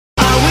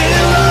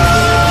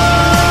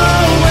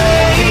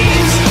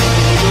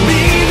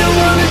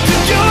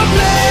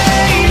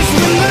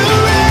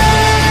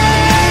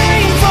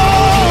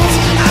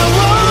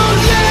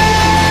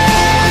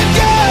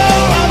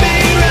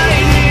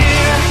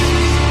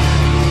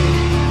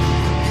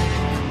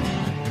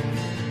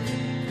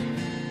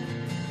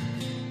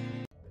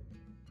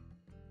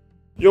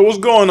Yo, what's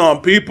going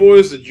on, people?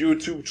 It's the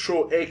YouTube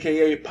troll,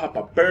 aka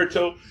Papa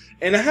Berto,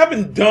 and I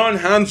haven't done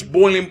Han's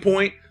Boiling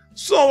Point,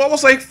 so I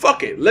was like,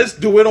 fuck it, let's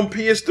do it on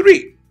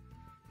PS3.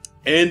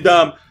 And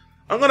I'm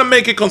gonna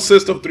make it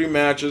consist of 3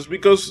 matches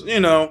because, you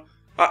know,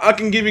 I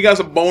can give you guys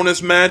a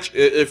bonus match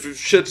if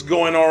shit's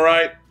going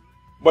alright.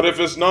 But if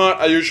it's not,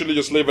 I usually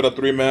just leave it at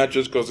 3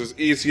 matches because it's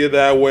easier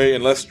that way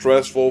and less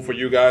stressful for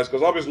you guys.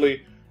 Because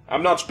obviously,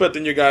 I'm not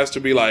expecting you guys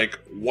to be like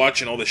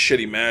watching all the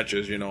shitty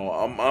matches, you know.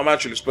 I'm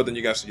actually expecting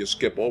you guys to just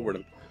skip over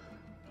them.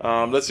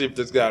 Let's see if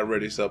this guy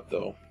ready's up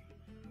though.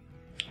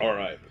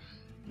 Alright.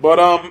 But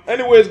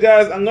anyways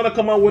guys, I'm gonna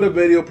come out with a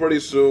video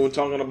pretty soon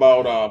talking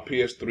about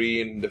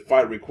PS3 and the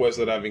fight requests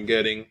that I've been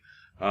getting.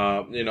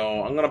 You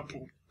know, I'm gonna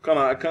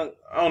I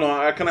don't know,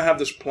 I kinda have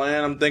this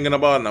plan I'm thinking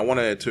about and I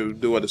wanted to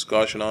do a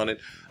discussion on it.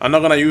 I'm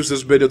not gonna use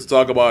this video to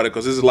talk about it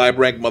because this is live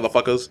rank,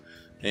 motherfuckers.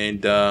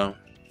 And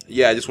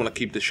yeah, I just wanna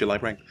keep this shit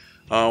live rank.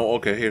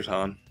 Okay, here's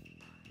Han.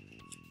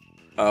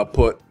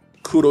 Put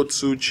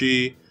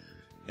Kurotsuchi,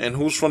 and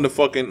who's from the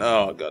fucking,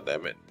 oh god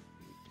damn it.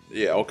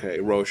 Yeah, okay,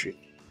 Roshi.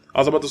 I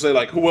was about to say,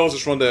 like, who else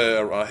is from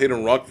the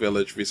Hidden Rock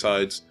Village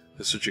besides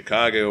the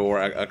Tsuchikage or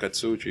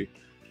Akatsuchi?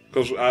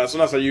 Because as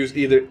soon as I use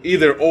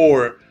either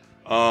or,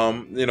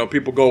 you know,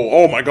 people go,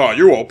 oh my god,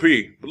 you're OP.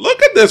 But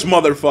look at this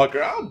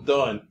motherfucker, I'm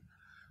done.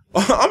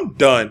 I'm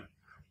done.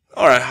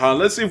 Alright, Han,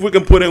 let's see if we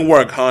can put in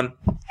work, Han.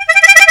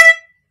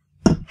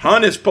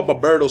 Han is Papa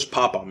Berto's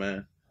papa,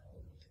 man.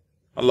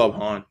 I love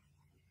Han.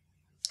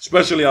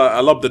 Especially, I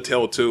love the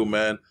tail too,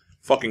 man.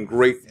 Fucking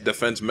great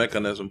defense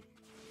mechanism.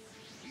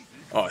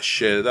 Oh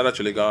shit, that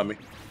actually got me.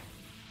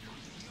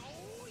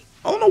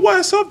 I don't know why I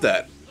subbed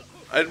that.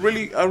 I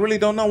really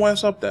don't know why I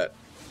subbed that.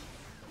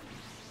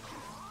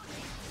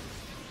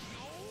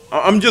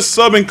 I'm just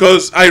subbing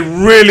because I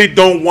really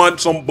don't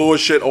want some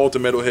bullshit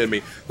ultimate to hit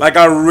me. Like,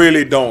 I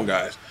really don't,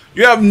 guys.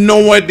 You have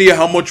no idea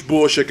how much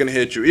bullshit can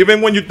hit you. Even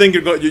when you think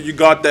you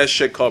got that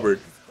shit covered.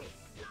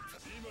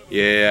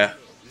 Yeah.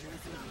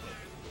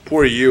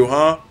 Poor you,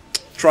 huh?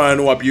 Trying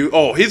to abuse.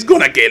 Oh, he's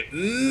gonna get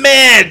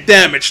mad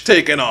damage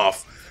taken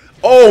off.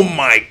 Oh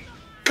my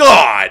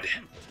god.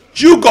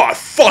 You got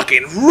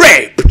fucking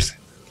raped.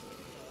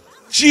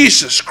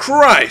 Jesus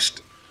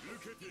Christ.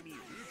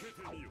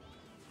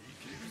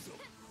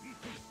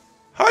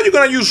 How are you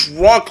gonna use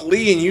Rock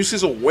Lee and use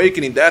his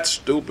awakening? That's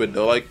stupid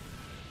though. Like,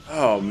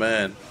 oh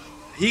man.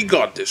 He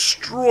got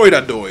destroyed,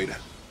 Adoid.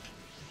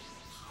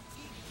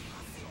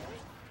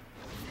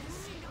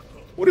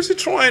 What is he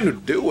trying to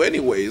do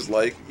anyways?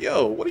 Like,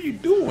 yo, what are you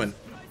doing?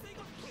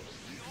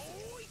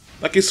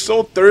 Like, he's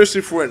so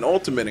thirsty for an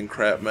ultimate and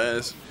crap, man.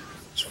 It's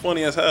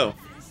funny as hell.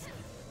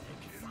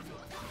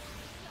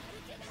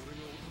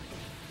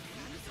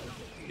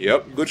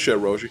 Yep, good shit,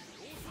 Roshi.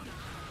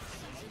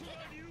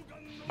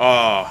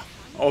 Ah,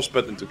 I was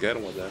expecting to get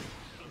him with that.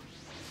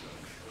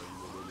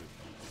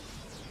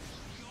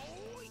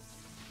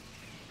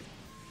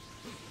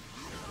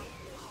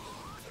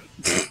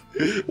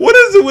 What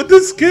is it with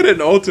this kid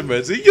in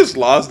Ultimates? He just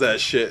lost that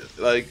shit.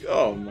 Like,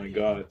 oh my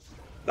god.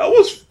 That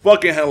was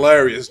fucking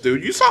hilarious,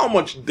 dude. You saw how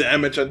much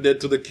damage I did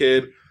to the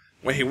kid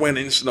when he went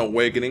Instant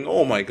Awakening.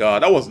 Oh my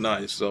god, that was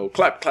nice. So,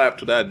 clap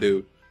to that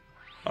dude.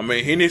 I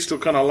mean, he needs to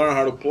kind of learn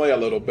how to play a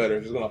little better.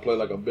 He's gonna play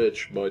like a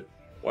bitch, but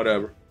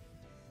whatever.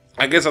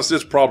 I guess that's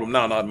his problem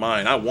now, not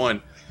mine. I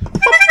won.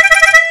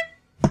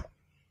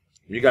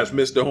 You guys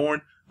missed the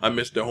horn? I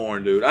missed the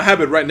horn, dude. I have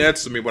it right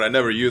next to me, but I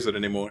never use it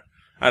anymore.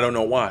 I don't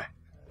know why.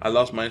 I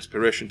lost my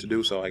inspiration to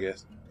do so, I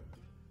guess.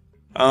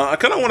 I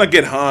kind of want to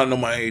get Han on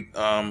my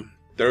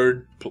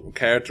 3rd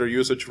character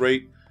usage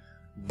rate,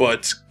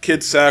 but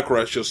Kid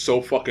Sakura is just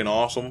so fucking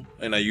awesome,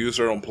 and I use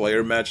her on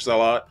player matches a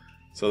lot,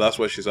 so that's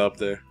why she's up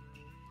there.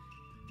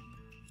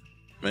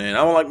 Man,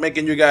 I don't like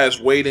making you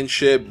guys wait and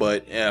shit,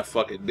 but yeah,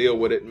 fuck it, deal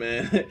with it,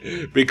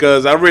 man.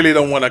 Because I really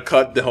don't want to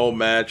cut the whole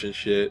match and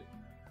shit.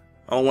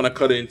 I don't want to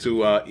cut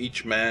into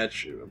each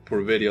match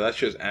per video. That's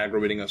just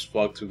aggravating as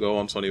fuck to go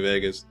on Sony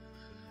Vegas.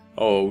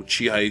 Oh,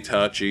 Chiha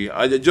Itachi.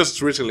 I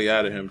just recently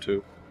added him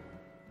too.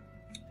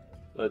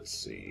 Let's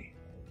see.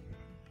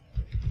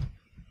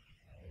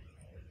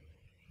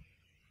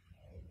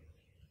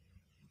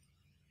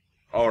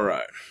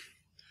 Alright.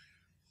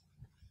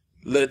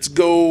 Let's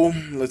go.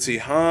 Let's see.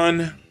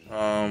 Han.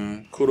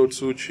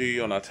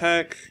 Kurotsuchi on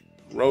attack.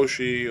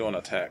 Roshi on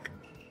attack.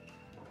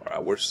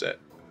 Alright, we're set.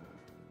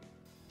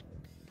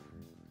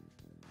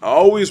 I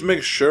always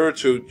make sure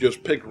to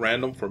just pick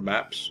random for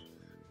maps.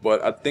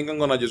 But I think I'm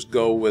gonna just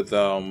go with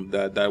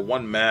that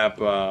one map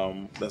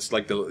that's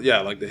like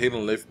the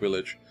Hidden Leaf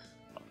Village,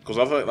 because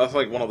that's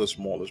like one of the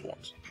smallest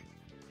ones.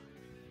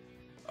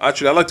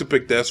 Actually, I like to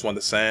pick this one,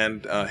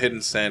 the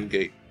Hidden Sand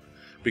Gate,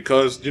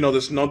 because you know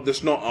there's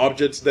no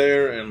objects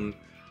there, and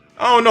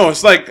I don't know.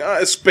 It's like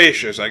it's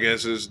spacious. I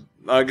guess it's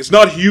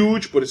not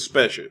huge, but it's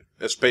spacious.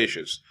 It's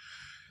spacious.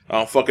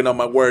 I'm fucking up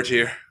my words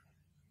here.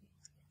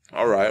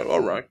 All right.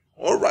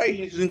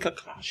 He's in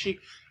Kakashi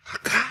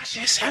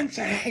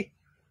Sensei.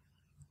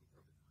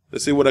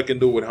 Let's see what I can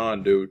do with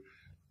Han, dude.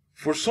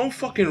 For some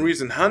fucking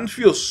reason, Hans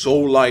feels so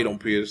light on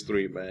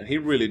PS3, man. He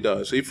really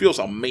does. He feels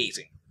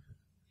amazing.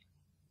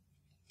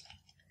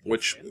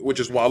 Which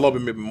is why I love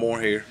him even more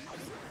here.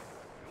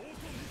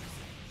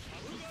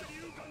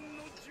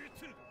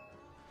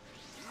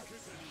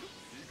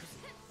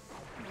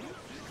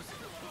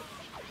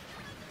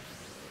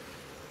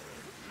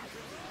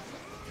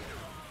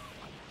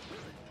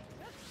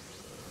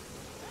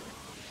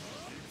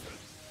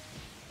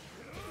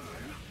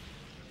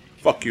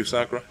 Fuck you,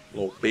 Sakura,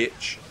 little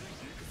bitch.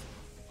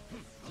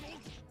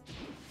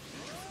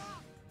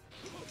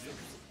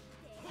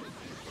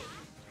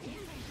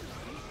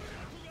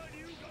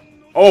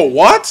 Oh,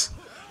 what?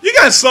 You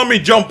guys saw me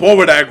jump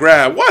over that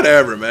grab.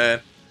 Whatever,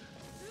 man.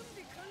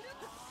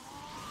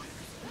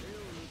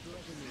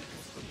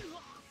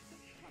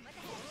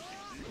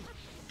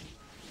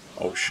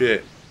 Oh,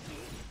 shit.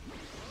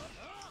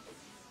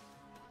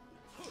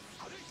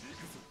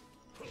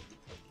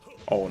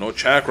 Oh, no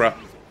chakra.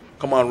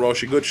 Come on,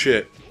 Roshi. Good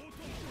shit.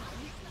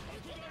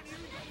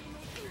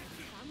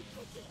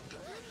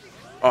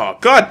 Oh,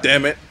 god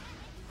damn it.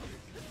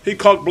 He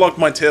cock blocked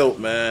my tilt,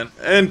 man.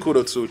 And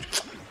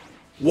Kudotsuchi.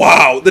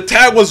 Wow, the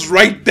tag was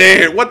right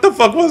there. What the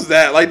fuck was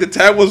that? Like, the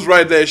tag was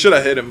right there. Should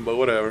have hit him, but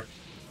whatever.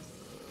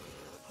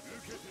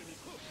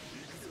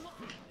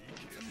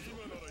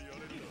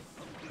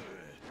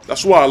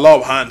 That's why I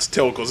love Hans'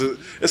 tilt, because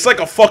it's like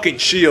a fucking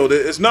shield.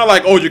 It's not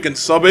like, oh, you can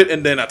sub it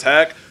and then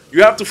attack.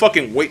 You have to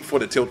fucking wait for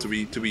the tilt to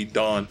be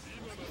done.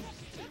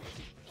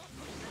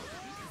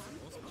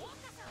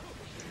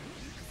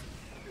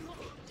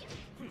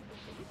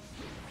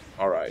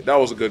 Alright, that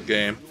was a good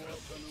game.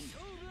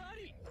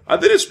 I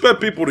didn't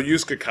expect people to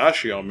use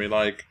Kakashi on me.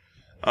 Like,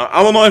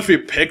 I don't know if he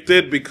picked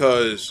it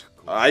because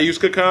I use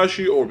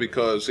Kakashi or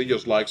because he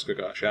just likes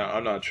Kakashi.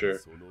 I'm not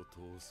sure.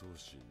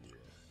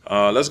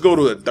 Let's go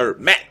to the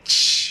third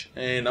match.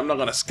 And I'm not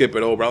going to skip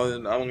it over. I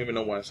don't even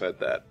know why I said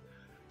that.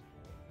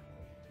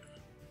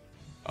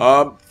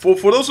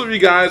 For those of you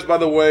guys, by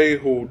the way,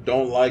 who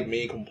don't like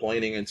me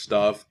complaining and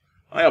stuff,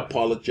 I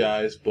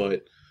apologize,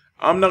 but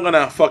I'm not going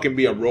to fucking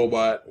be a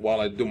robot while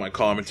I do my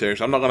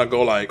commentaries. I'm not going to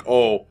go like,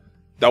 oh,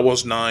 that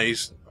was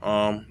nice.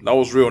 That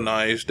was real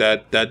nice.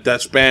 That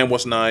spam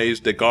was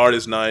nice. The guard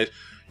is nice.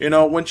 You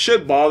know, when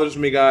shit bothers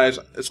me, guys,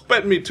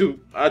 expect me to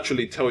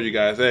actually tell you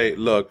guys, hey,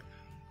 look,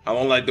 I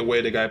don't like the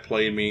way the guy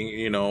played me.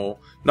 You know,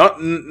 not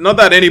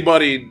that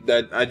anybody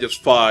that I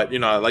just fought, you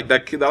know, like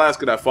that last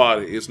kid I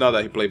fought, it's not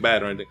that he played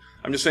bad or anything.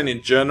 I'm just saying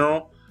in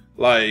general,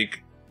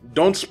 like,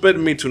 don't expect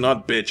me to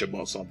not bitch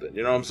about something.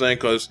 You know what I'm saying?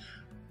 Because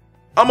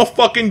I'm a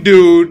fucking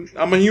dude.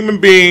 I'm a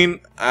human being.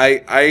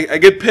 I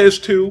get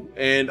pissed too,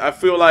 and I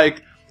feel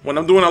like when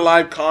I'm doing a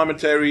live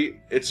commentary,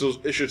 it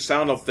should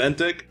sound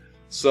authentic.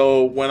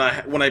 So when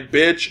I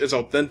bitch, it's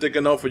authentic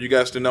enough for you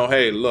guys to know,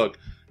 hey, look,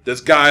 this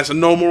guy's a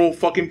normal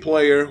fucking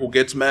player who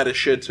gets mad at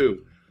shit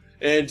too.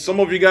 And some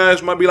of you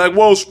guys might be like,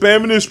 well,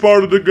 spamming is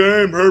part of the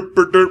game. Herp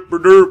derp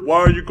derp.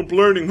 Why are you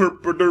complaining?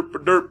 Herp derp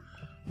derp.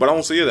 But I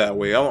don't see it that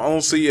way. I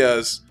don't see it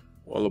as,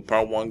 well, the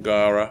part 1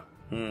 Gara.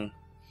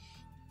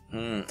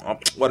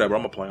 Whatever,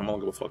 I'm gonna play. I don't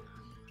give a fuck.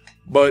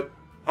 But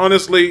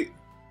honestly,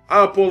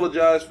 I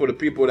apologize for the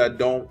people that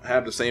don't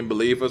have the same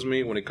belief as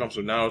me when it comes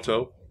to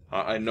Naruto.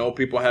 I know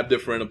people have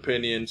different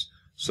opinions,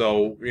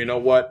 so you know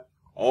what?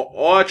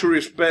 I'll actually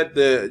respect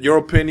your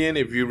opinion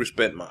if you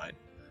respect mine.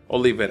 I'll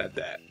leave it at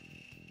that.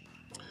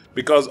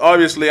 Because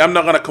obviously, I'm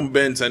not gonna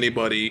convince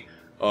anybody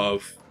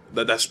of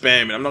that's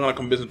spamming. I'm not gonna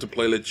convince them to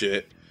play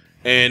legit,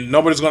 and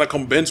nobody's gonna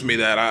convince me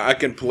that I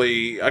can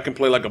play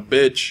like a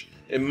bitch.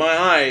 In my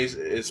eyes,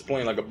 it's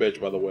playing like a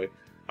bitch, by the way.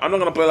 I'm not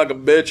gonna play like a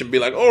bitch and be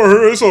like,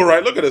 oh, it's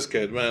alright, look at this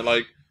kid, man.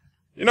 Like,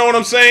 you know what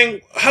I'm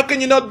saying? How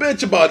can you not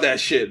bitch about that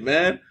shit,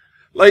 man?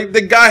 Like,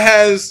 the guy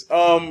has,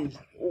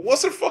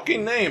 what's her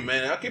fucking name,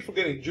 man? I keep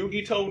forgetting,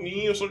 Jugito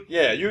Ni or something?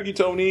 Yeah,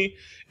 Yugito Ni.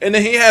 And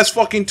then he has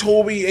fucking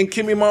Toby and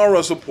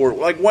Kimimaro support.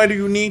 Like, why do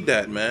you need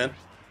that, man?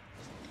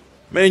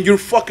 Man, you're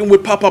fucking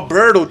with Papa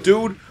Berto,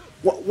 dude.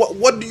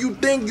 What do you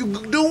think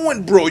you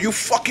doing, bro? You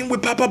fucking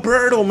with Papa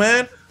Berto,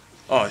 man.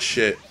 Oh,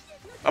 shit.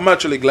 I'm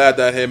actually glad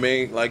that hit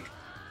me. Like,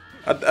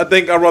 I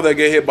think I'd rather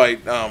get hit by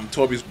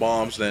Toby's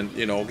bombs than,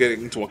 you know,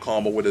 getting into a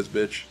combo with this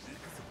bitch.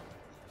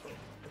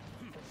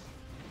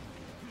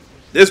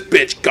 This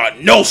bitch got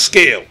no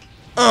skill.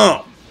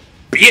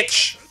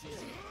 Bitch.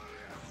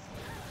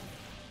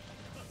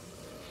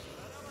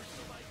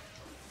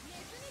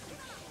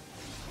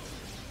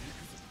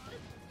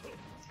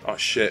 Oh,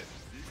 shit.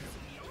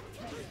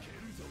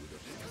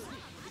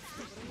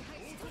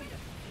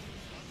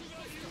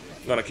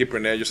 I'm gonna keep her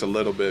in there just a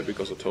little bit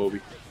because of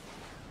Toby.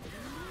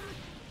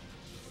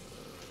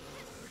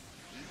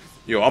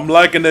 Yo, I'm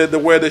liking the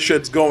way this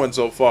shit's going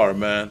so far,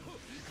 man.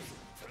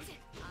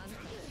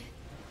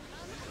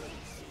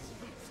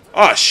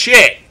 Oh,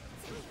 shit!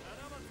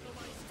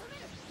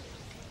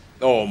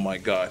 Oh my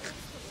god.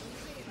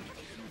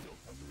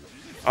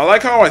 I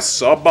like how I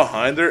subbed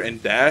behind her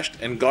and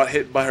dashed and got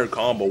hit by her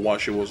combo while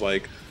she was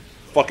like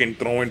fucking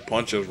throwing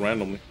punches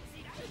randomly.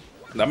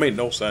 That made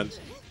no sense.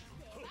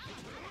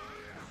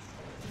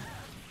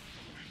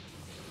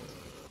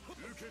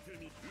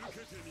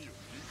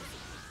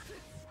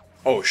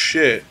 Oh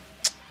shit.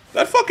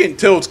 That fucking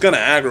tilt's kinda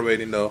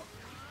aggravating though.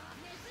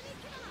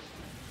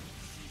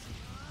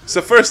 It's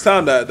the first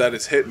time that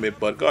it's hit me,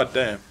 but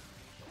goddamn.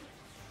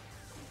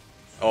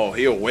 Oh,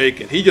 he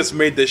awakened. He just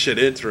made this shit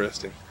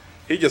interesting.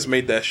 He just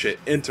made that shit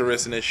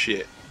interesting as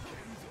shit.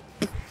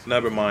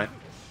 Never mind.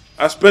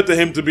 I expected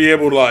him to be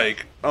able to,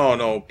 like, I don't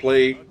know,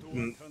 play,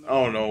 I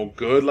don't know,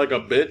 good like a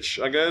bitch,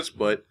 I guess,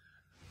 but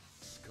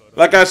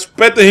like I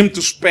expected him to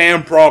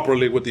spam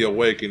properly with the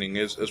awakening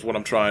is what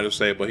I'm trying to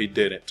say, but he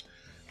didn't.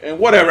 And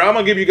whatever, I'm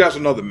gonna give you guys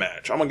another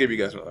match.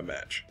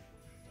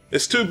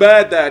 It's too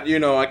bad that, you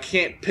know, I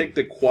can't pick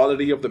the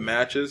quality of the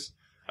matches.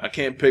 I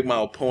can't pick my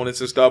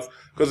opponents and stuff.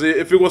 Because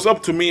if it was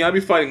up to me, I'd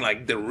be fighting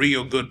like the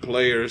real good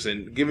players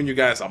and giving you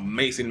guys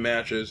amazing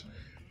matches.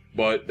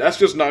 But that's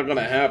just not going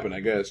to happen,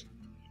 I guess.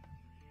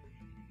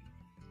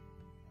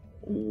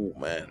 Ooh,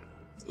 man.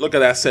 Look at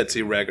that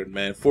Setsi record,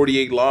 man.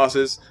 48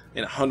 losses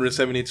and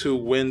 172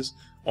 wins.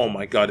 Oh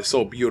my god, it's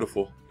so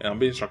beautiful. And I'm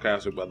being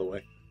sarcastic, by the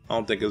way. I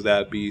don't think it's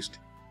that beast.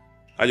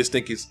 I just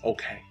think it's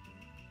okay.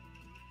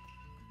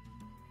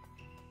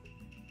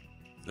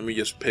 Let me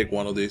just pick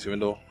one of these, even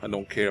though I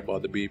don't care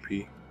about the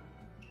BP.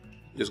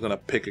 I'm just gonna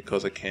pick it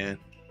because I can.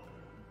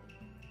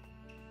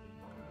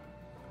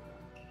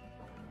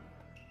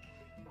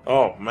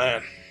 Oh,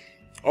 man.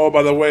 Oh,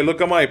 by the way,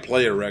 look at my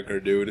player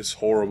record, dude. It's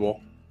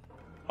horrible.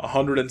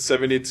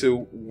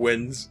 172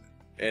 wins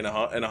and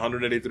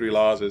 183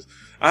 losses.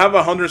 I have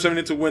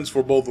 172 wins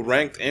for both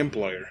ranked and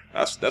player.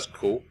 That's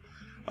cool.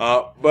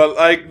 But,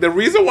 like, the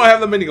reason why I have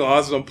that many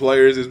losses on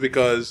players is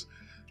because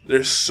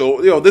they're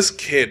so... Yo, this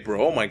kid,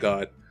 bro. Oh, my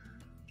God.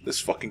 This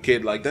fucking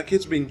kid. Like, that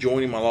kid's been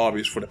joining my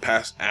lobbies for the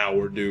past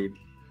hour, dude.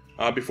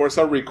 Before I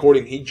started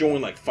recording, he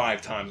joined, like,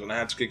 5 times. And I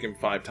had to kick him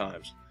 5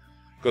 times.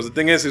 Because the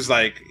thing is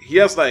like, he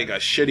has, like, a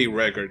shitty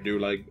record,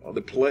 dude. Like,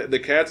 the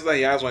characters that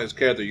he has on his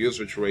character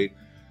usage rate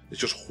is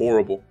just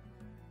horrible.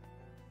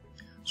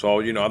 So,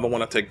 you know, I don't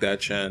want to take that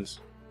chance.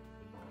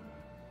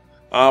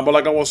 But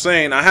like I was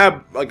saying, I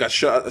have, like, a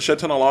shit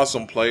ton of losses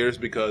on players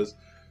because...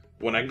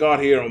 When I got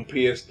here on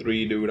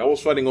PS3, dude, I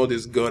was fighting all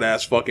these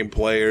good-ass fucking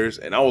players,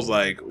 and I was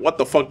like, what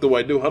the fuck do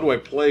I do? How do I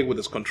play with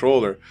this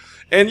controller?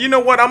 And you know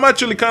what? I'm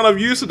actually kind of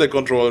used to the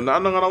controller. I'm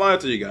not gonna lie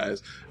to you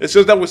guys. It's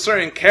just that with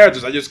certain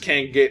characters, I just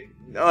can't get,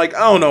 like, I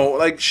don't know,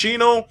 like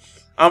Shino,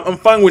 I'm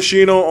fine with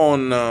Shino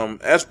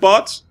on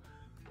S-Bots,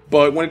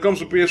 but when it comes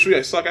to PS3,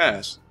 I suck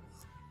ass.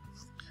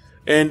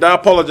 And I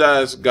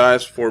apologize,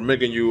 guys, for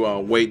making you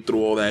wait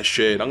through all that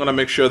shit. I'm gonna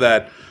make sure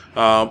that,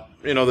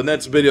 you know, the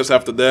next videos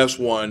after this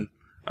one,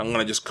 I'm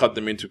gonna just cut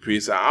them into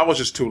pieces. I was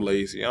just too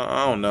lazy.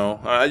 I don't know.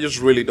 I just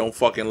really don't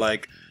fucking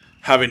like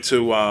having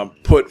to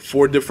put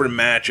 4 different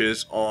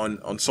matches on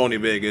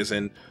Sony Vegas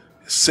and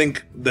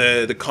sync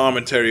the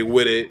commentary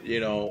with it,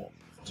 you know.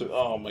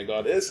 Oh my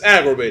god, it's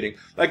aggravating.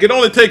 Like, it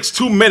only takes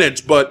 2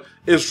 minutes, but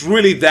it's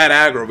really that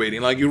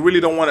aggravating. Like, you really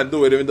don't want to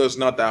do it even though it's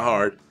not that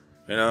hard,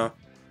 you know.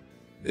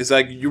 It's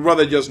like, you'd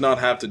rather just not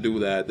have to do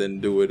that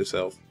than do it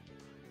itself.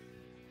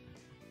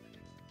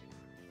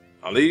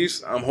 At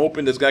least, I'm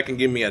hoping this guy can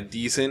give me a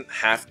decent,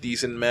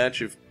 half-decent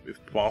match if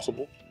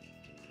possible.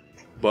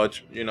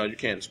 But, you know, you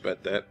can't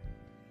expect that.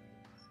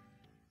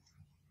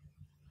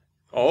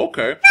 Oh,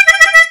 okay.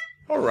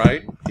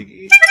 Alright.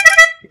 He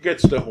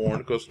gets the horn,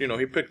 because, you know,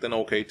 he picked an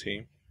okay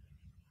team.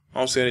 I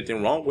don't see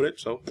anything wrong with it,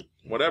 so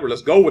whatever.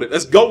 Let's go with it.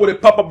 Let's go with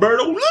it, Papa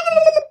Berto.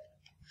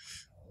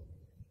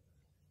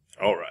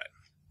 Alright.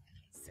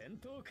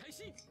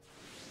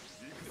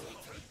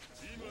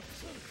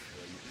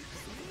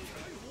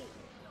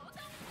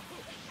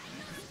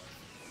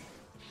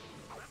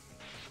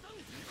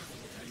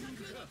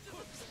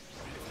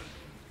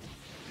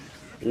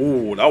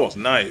 Ooh, that was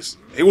nice.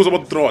 He was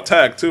about to throw a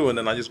tag too, and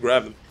then I just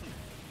grabbed him.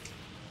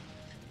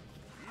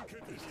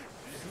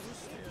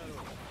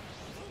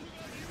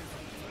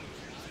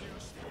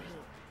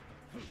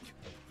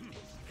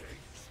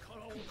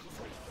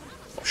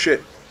 Oh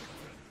shit.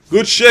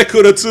 Good shit,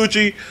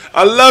 Kuratsuchi.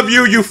 I love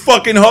you, you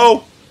fucking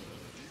hoe.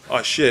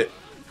 Oh shit.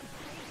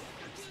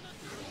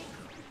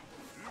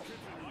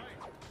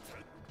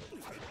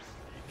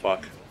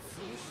 Fuck.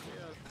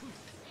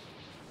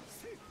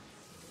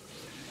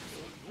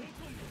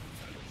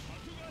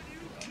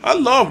 I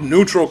love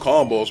neutral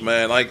combos,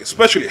 man. Like,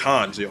 especially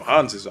Hans. Yo,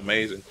 Hans is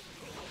amazing.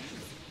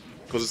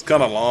 Because it's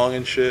kind of long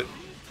and shit.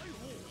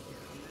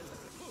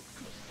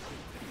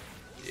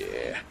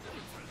 Yeah.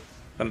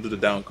 Gonna do the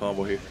down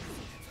combo here.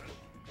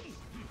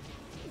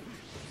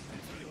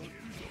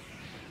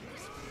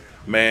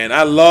 Man,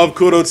 I love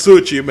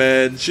Kurotsuchi,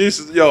 man. She's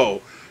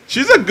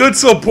a good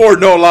support,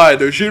 no lie,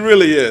 dude. She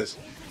really is.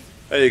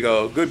 There you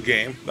go. Good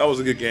game. That was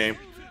a good game.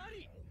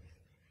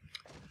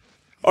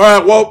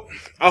 Alright, well,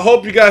 I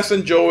hope you guys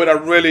enjoyed. I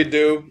really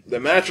do. The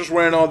matches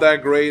weren't all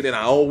that great, and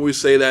I always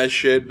say that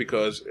shit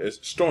because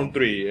it's Storm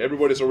 3.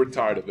 Everybody's already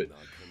tired of it.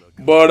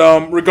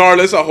 But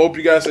regardless, I hope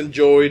you guys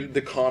enjoyed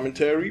the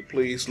commentary.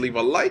 Please leave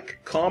a like,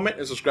 comment,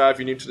 and subscribe if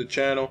you're new to the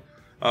channel.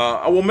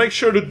 I will make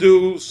sure to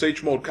do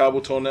Sage Mode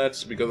Kabuto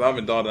Nets because I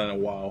haven't done that in a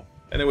while.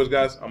 Anyways,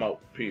 guys, I'm out.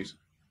 Peace.